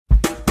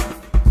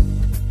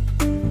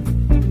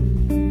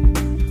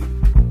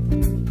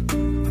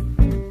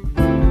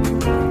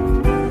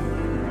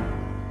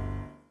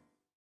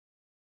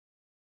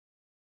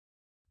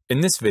In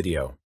this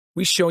video,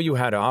 we show you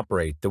how to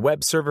operate the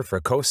web server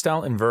for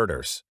KOSTAL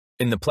inverters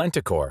in the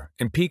PLENTICORE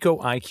and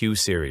PIKO IQ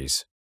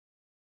series.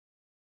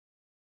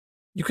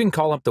 You can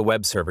call up the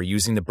web server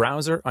using the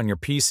browser on your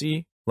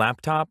PC,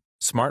 laptop,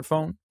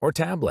 smartphone, or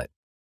tablet.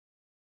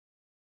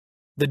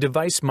 The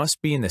device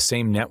must be in the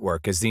same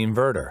network as the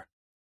inverter.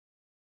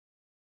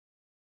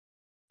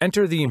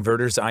 Enter the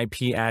inverter's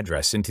IP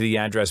address into the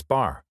address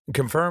bar and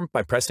confirm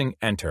by pressing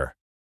Enter.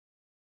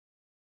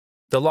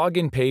 The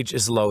login page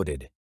is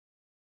loaded.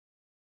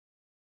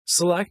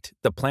 Select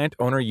the plant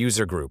owner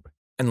user group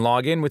and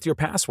log in with your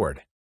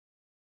password.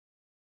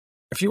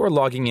 If you are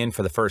logging in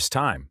for the first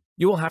time,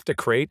 you will have to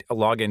create a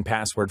login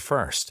password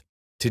first.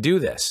 To do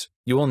this,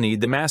 you will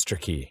need the master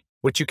key,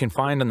 which you can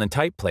find on the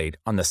type plate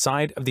on the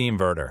side of the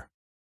inverter.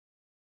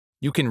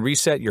 You can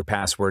reset your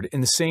password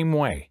in the same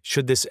way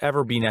should this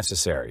ever be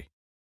necessary.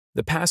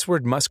 The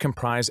password must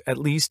comprise at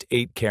least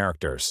 8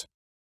 characters.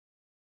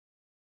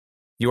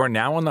 You are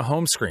now on the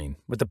home screen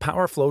with the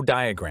power flow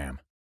diagram.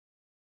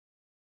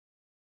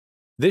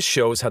 This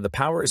shows how the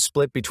power is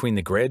split between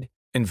the grid,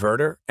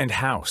 inverter, and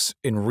house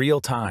in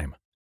real time.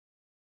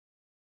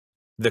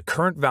 The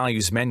Current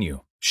Values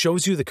menu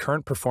shows you the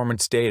current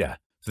performance data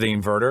for the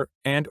inverter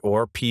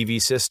and/or PV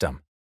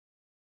system.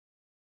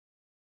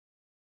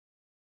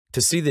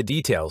 To see the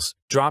details,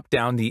 drop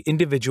down the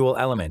individual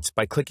elements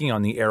by clicking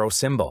on the arrow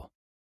symbol.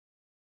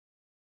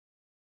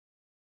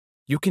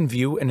 You can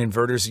view an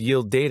inverter's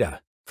yield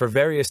data for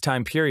various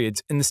time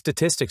periods in the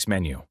Statistics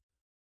menu.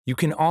 You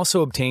can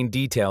also obtain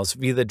details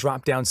via the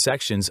drop-down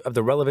sections of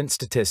the relevant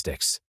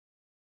statistics.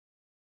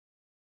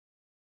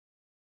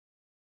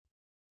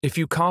 If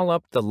you call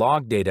up the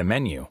Log Data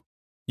menu,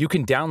 you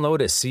can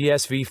download a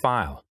CSV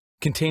file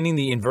containing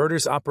the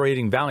inverter's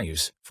operating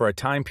values for a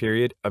time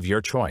period of your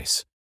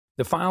choice.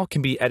 The file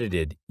can be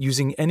edited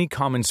using any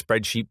common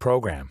spreadsheet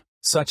program,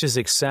 such as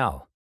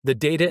Excel. The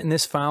data in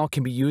this file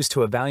can be used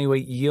to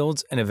evaluate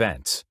yields and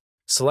events.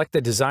 Select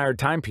the desired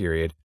time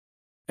period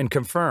and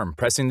confirm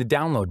pressing the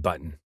Download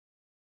button.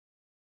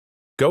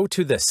 Go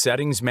to the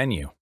Settings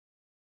menu.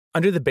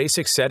 Under the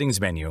Basic Settings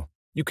menu,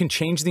 you can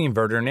change the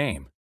inverter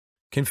name,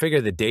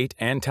 configure the date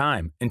and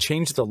time, and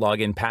change the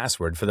login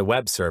password for the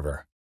web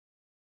server.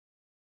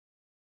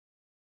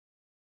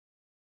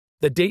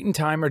 The date and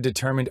time are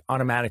determined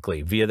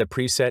automatically via the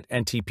preset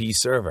NTP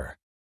server.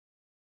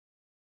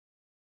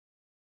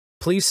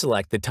 Please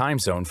select the time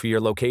zone for your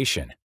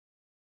location.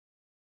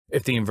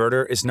 If the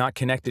inverter is not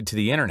connected to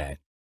the internet,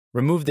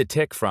 remove the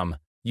tick from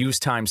Use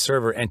Time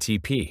Server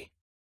NTP.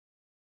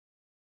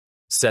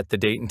 Set the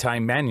date and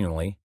time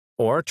manually,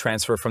 or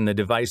transfer from the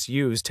device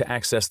used to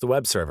access the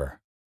web server.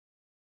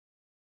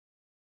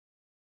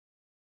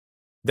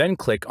 Then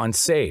click on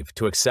Save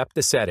to accept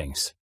the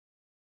settings.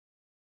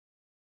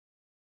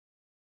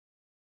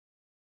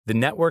 The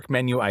Network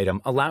menu item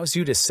allows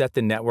you to set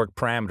the network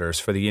parameters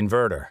for the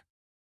inverter.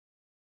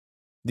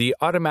 The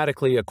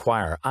Automatically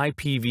Acquire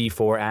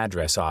IPv4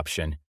 address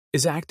option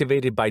is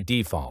activated by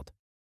default.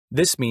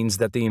 This means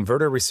that the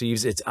inverter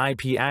receives its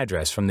IP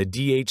address from the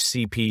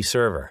DHCP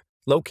server,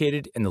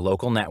 located in the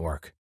local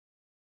network.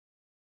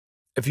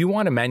 If you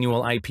want a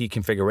manual IP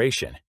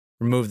configuration,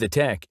 remove the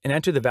tick and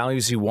enter the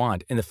values you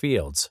want in the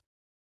fields.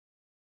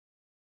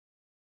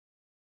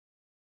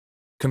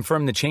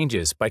 Confirm the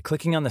changes by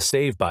clicking on the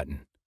Save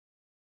button.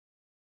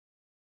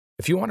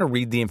 If you want to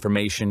read the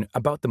information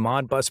about the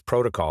Modbus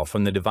protocol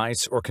from the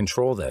device or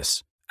control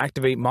this,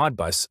 activate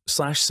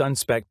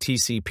Modbus/Sunspec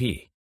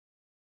TCP.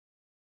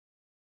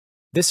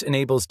 This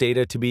enables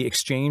data to be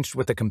exchanged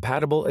with a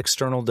compatible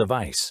external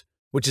device,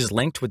 which is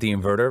linked with the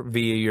inverter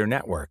via your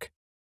network.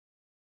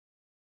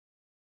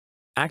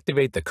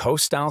 Activate the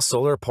KOSTAL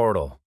Solar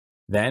portal.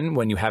 Then,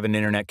 when you have an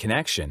internet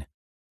connection,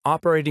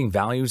 operating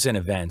values and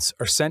events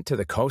are sent to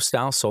the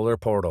KOSTAL Solar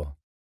portal.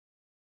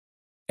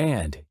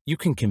 And you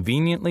can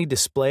conveniently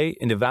display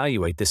and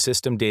evaluate the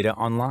system data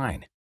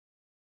online.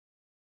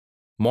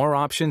 More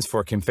options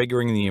for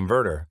configuring the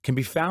inverter can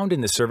be found in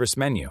the Service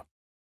menu.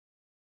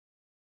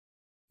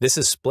 This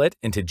is split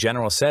into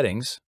General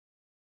Settings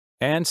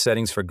and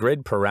Settings for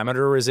Grid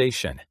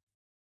Parameterization.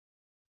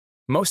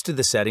 Most of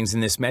the settings in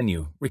this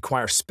menu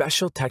require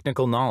special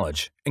technical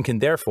knowledge and can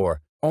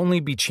therefore only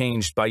be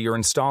changed by your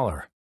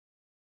installer.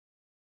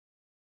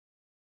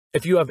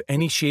 If you have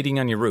any shading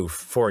on your roof,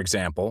 for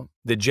example,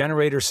 the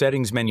Generator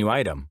Settings menu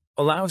item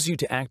allows you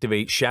to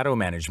activate shadow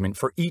management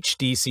for each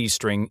DC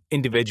string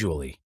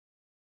individually.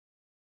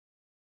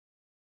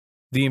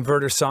 The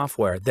inverter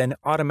software then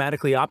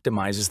automatically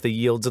optimizes the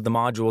yields of the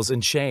modules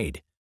and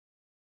shade.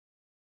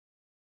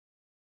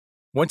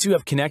 Once you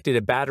have connected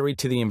a battery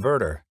to the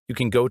inverter, you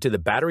can go to the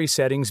Battery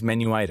Settings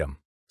menu item,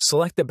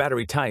 select the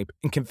battery type,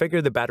 and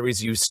configure the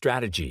battery's use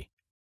strategy.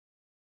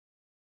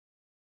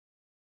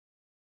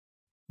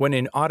 When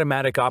in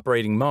automatic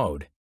operating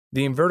mode,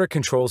 the inverter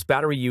controls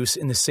battery use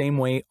in the same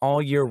way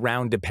all year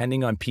round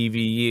depending on PV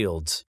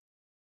yields.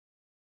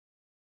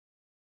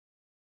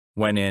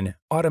 When in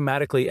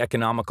automatically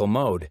economical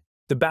mode,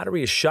 the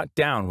battery is shut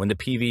down when the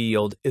PV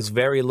yield is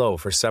very low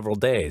for several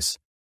days.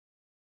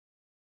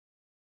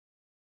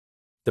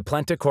 The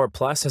Plenticore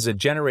Plus has a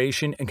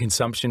generation and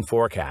consumption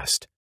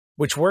forecast,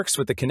 which works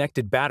with the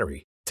connected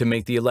battery to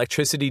make the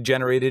electricity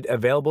generated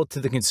available to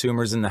the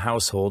consumers in the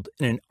household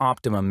in an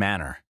optimum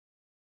manner.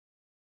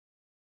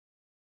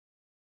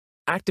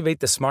 Activate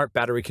the Smart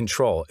Battery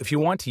Control if you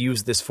want to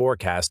use this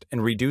forecast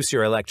and reduce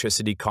your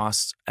electricity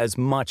costs as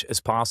much as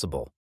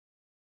possible.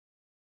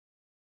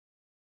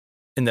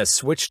 In the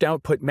Switched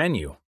Output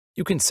menu,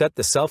 you can set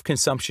the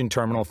self-consumption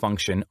terminal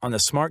function on the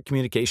Smart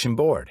Communication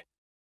board.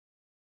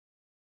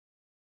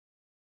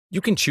 You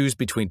can choose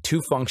between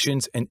two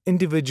functions and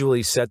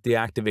individually set the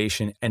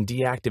activation and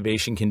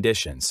deactivation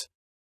conditions.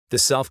 The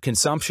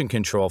self-consumption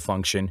control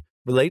function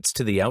relates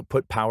to the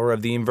output power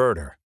of the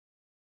inverter.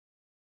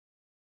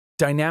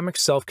 Dynamic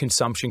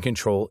self-consumption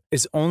control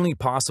is only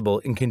possible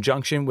in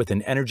conjunction with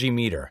an energy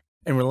meter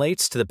and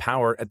relates to the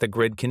power at the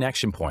grid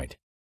connection point.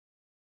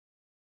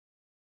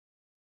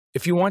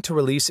 If you want to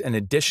release an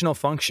additional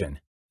function,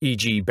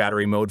 e.g.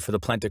 battery mode for the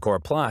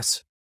Plenticore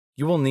Plus,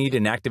 you will need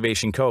an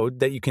activation code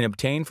that you can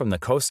obtain from the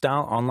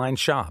KOSTAL online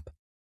shop.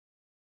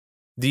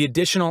 The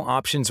additional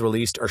options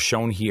released are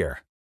shown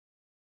here.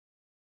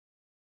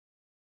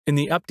 In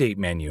the Update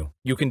menu,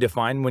 you can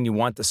define when you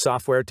want the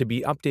software to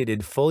be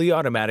updated fully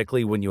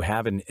automatically when you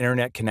have an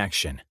internet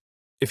connection.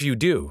 If you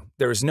do,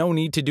 there is no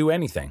need to do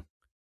anything.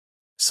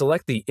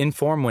 Select the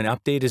Inform When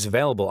Update is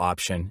Available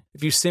option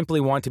if you simply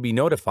want to be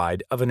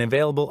notified of an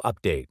available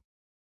update.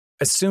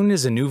 As soon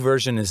as a new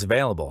version is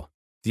available,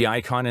 the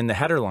icon in the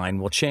header line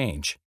will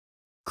change.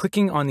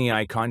 Clicking on the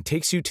icon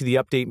takes you to the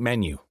Update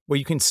menu, where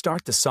you can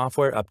start the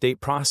software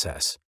update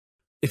process.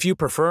 If you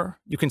prefer,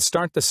 you can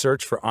start the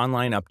search for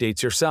online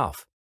updates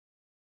yourself.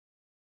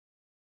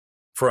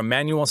 For a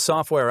manual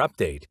software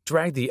update,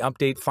 drag the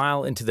update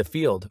file into the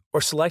field or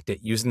select it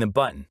using the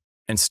button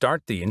and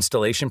start the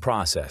installation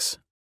process.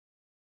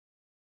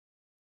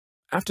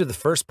 After the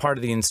first part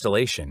of the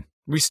installation,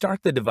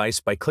 restart the device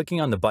by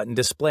clicking on the button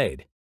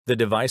displayed. The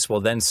device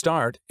will then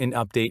start in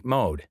update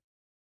mode.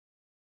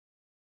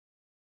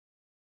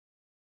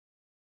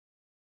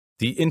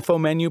 The Info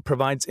menu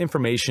provides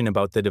information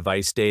about the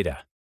device data,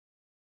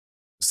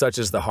 such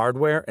as the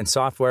hardware and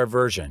software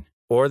version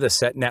or the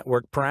set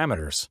network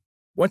parameters.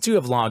 Once you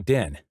have logged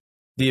in,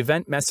 the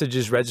event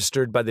messages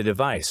registered by the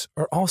device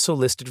are also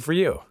listed for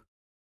you.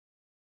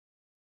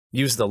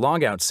 Use the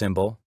logout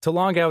symbol to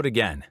log out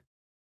again.